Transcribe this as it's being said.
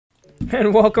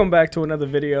And welcome back to another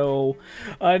video,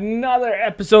 another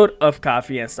episode of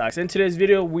Coffee and Stocks. In today's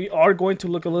video, we are going to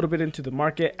look a little bit into the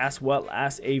market as well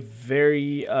as a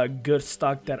very good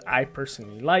stock that I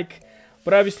personally like.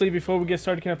 But obviously, before we get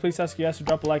started, can I please ask you guys to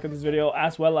drop a like on this video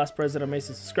as well as press that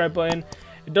amazing subscribe button.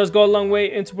 It does go a long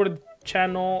way in supporting the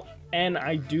channel, and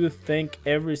I do thank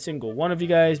every single one of you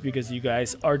guys because you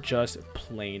guys are just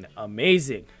plain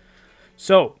amazing.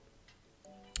 So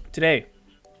today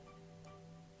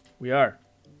we are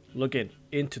looking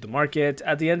into the market.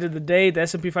 At the end of the day, the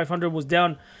S&P 500 was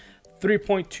down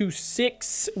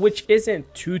 3.26, which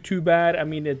isn't too bad. I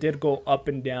mean, it did go up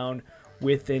and down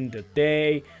within the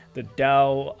day. The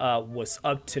Dow was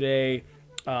up today,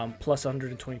 plus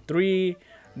 123.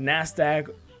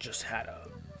 NASDAQ just had a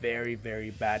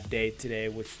very bad day today,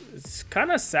 which is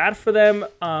kind of sad for them.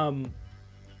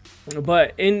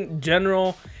 But in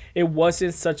general, it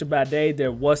wasn't such a bad day.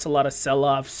 There was a lot of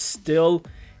sell-off still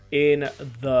in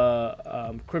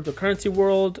the cryptocurrency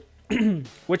world,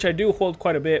 which I do hold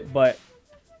quite a bit, but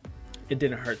it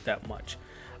didn't hurt that much.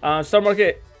 Stock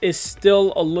market is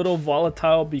still a little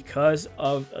volatile because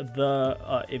of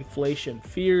the inflation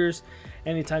fears.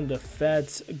 Anytime the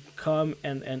feds come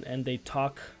and they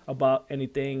talk about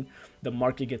anything, the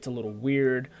market gets a little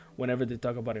weird. Whenever they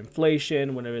talk about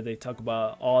inflation, whenever they talk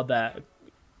about all that,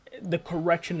 the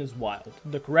correction is wild.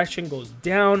 The correction goes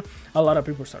down. A lot of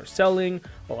people start selling,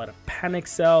 a lot of panic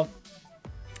sell.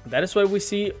 That is why we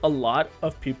see a lot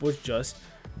of people just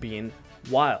being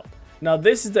wild. Now,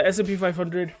 this is the S&P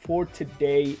 500 for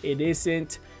today. It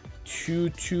isn't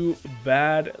too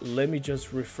bad. Let me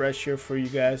just refresh here for you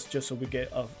guys just so we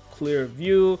get a clear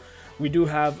view. We do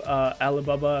have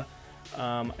Alibaba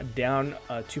down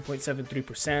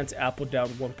 2.73%, Apple down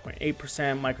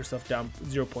 1.8%, Microsoft down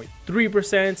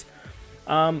 0.3%.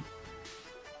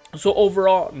 So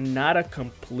overall, not a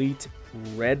complete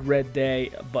red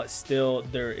day, but still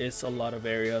there is a lot of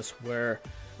areas where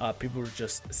people are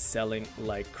just selling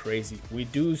like crazy. We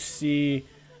do see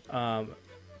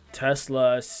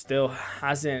Tesla still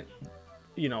hasn't,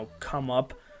 come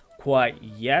up quite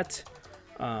yet.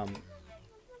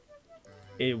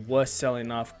 It was selling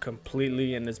off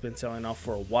completely, and it's been selling off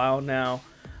for a while now.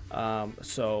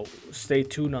 So stay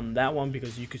tuned on that one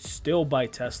because you could still buy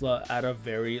Tesla at a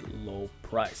very low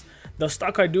price. The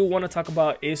stock I do want to talk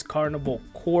about is Carnival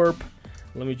Corp.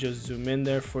 Let me just zoom in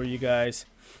there for you guys.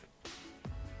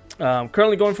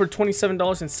 Currently going for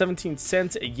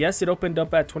 $27.17. Yes, it opened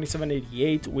up at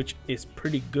 $27.88, which is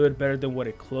pretty good, better than what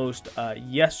it closed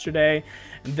yesterday.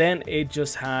 And then it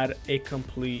just had a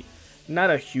complete,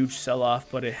 not a huge sell-off,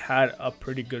 but it had a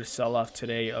pretty good sell-off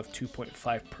today of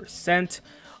 2.5%,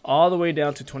 all the way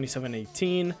down to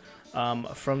 $27.18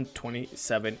 from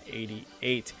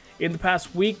 $27.88. In the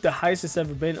past week, the highest it's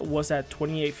ever been was at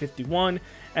 $28.51,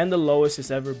 and the lowest it's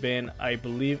ever been, I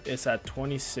believe, is at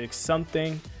 26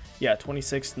 something. Yeah,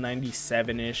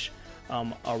 26.97-ish,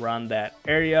 around that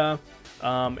area.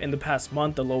 In the past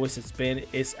month, the lowest it's been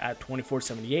is at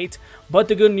 24.78. But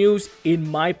the good news, in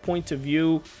my point of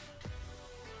view,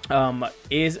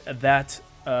 is that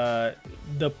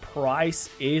the price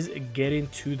is getting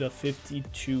to the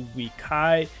 52-week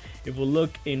high. If we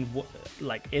look in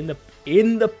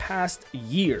the past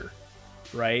year,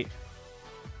 right,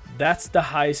 that's the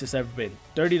highest it's ever been,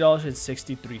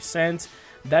 $30.63.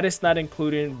 That is not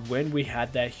including when we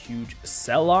had that huge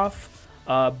sell-off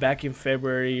back in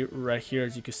February, right here,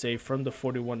 as you can say, from the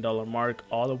 $41 mark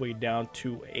all the way down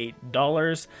to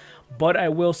 $8. But I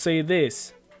will say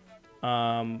this,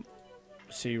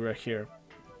 see right here,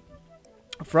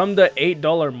 from the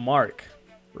 $8 mark,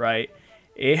 right,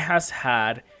 it has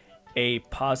had a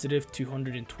positive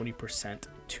 220%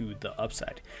 to the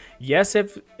upside. Yes,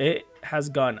 if it has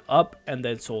gone up and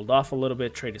then sold off a little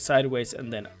bit, traded sideways,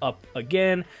 and then up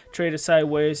again, traded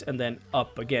sideways, and then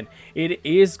up again, it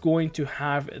is going to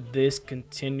have this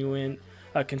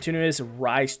continuous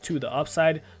rise to the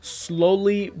upside,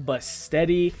 slowly but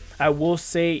steady. I will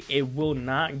say it will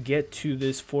not get to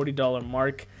this $40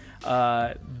 mark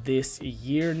this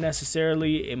year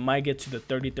necessarily. It might get to the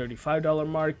 $30-$35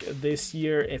 mark this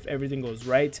year if everything goes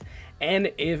right,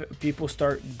 and if people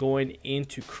start going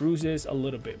into cruises a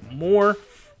little bit more.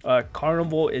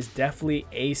 Carnival is definitely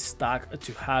a stock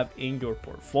to have in your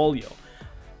portfolio.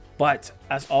 But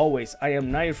as always, I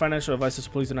am not your financial advisor,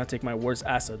 so please do not take my words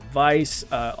as advice.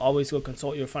 Always go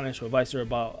consult your financial advisor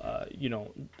about,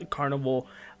 Carnival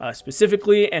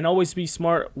specifically, and always be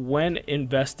smart when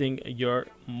investing your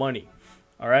money.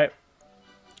 All right.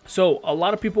 So a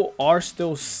lot of people are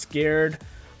still scared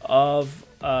of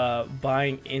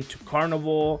buying into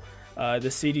Carnival. The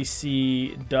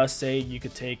CDC does say you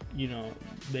could take, you know,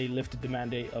 they lifted the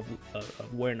mandate of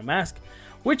wearing a mask,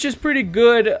 which is pretty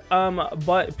good,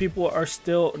 but people are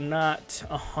still not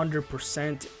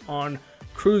 100% on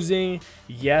cruising.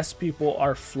 Yes, people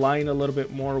are flying a little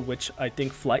bit more, which I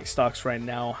think flight stocks right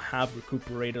now have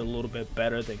recuperated a little bit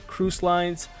better than cruise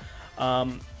lines,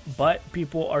 but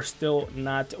people are still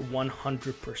not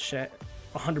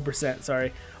 100%,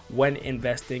 sorry, when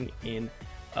investing in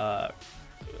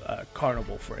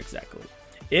Carnival, for exactly.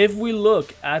 If we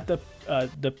look at the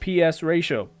PS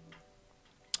ratio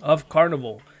of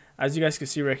Carnival, as you guys can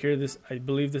see right here, this, I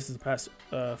believe this is the past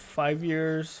 5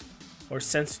 years, or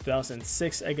since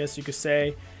 2006, I guess you could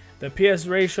say, the PS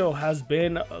ratio has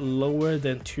been lower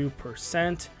than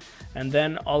 2%. And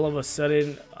then all of a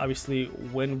sudden, obviously,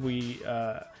 when we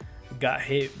got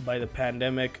hit by the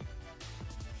pandemic,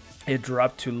 it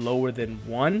dropped to lower than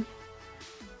 1.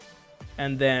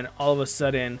 And then all of a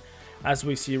sudden, as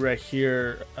we see right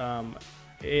here,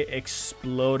 it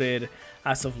exploded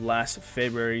as of last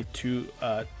February to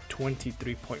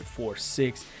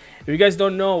 23.46. If you guys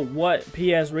don't know what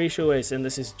PS ratio is, and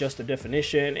this is just a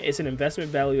definition, it's an investment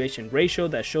valuation ratio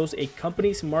that shows a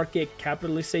company's market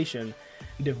capitalization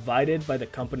divided by the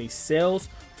company's sales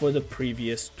for the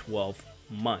previous 12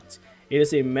 months. It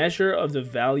is a measure of the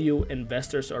value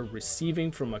investors are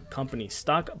receiving from a company's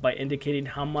stock by indicating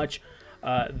how much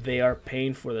they are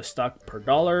paying for the stock per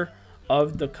dollar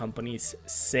of the company's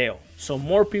sale. So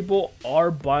more people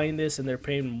are buying this and they're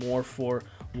paying more for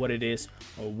what it is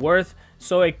worth.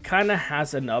 So it kind of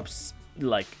has an ups,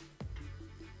 like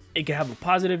it can have a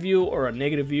positive view or a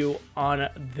negative view on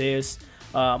this.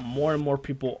 More and more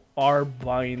people are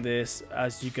buying this,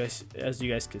 as you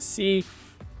guys can see.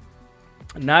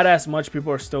 Not as much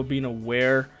people are still being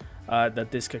aware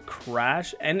that this could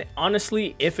crash. And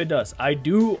honestly, if it does, I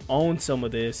do own some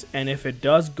of this, and if it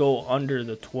does go under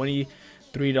the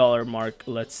 $23 mark,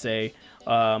 let's say,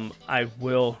 I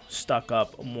will stock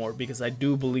up more, because I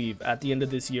do believe at the end of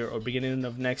this year or beginning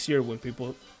of next year, when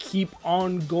people keep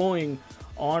on going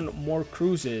on more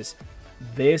cruises,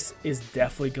 this is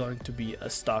definitely going to be a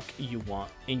stock you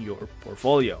want in your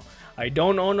portfolio. I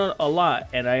don't own a lot,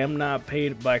 and I am not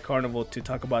paid by Carnival to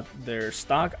talk about their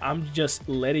stock. I'm just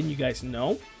letting you guys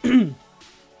know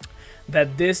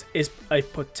that this is a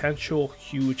potential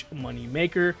huge money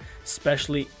maker,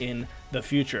 especially in the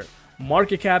future.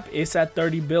 Market cap is at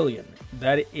 30 billion.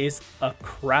 That is a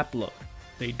crap load.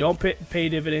 They don't pay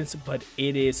dividends, but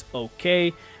it is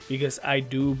okay, because I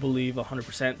do believe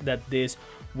 100% that this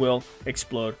will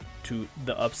explode to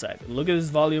the upside. Look at this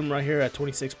volume right here at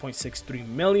 26.63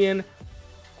 million.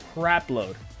 Crap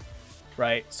load,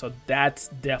 right? So that's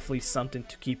definitely something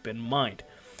to keep in mind.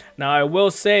 Now, I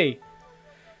will say,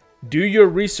 do your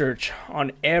research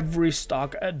on every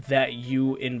stock that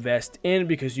you invest in,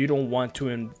 because you don't want to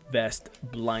invest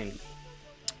blindly.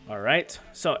 All right,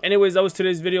 so anyways, that was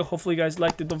today's video. Hopefully you guys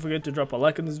liked it. Don't forget to drop a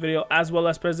like on this video, as well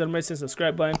as press that amazing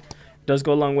subscribe button. It does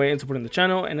go a long way in supporting the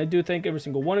channel, and I do thank every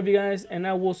single one of you guys, and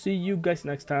I will see you guys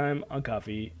next time on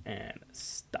Coffee and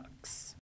Stock.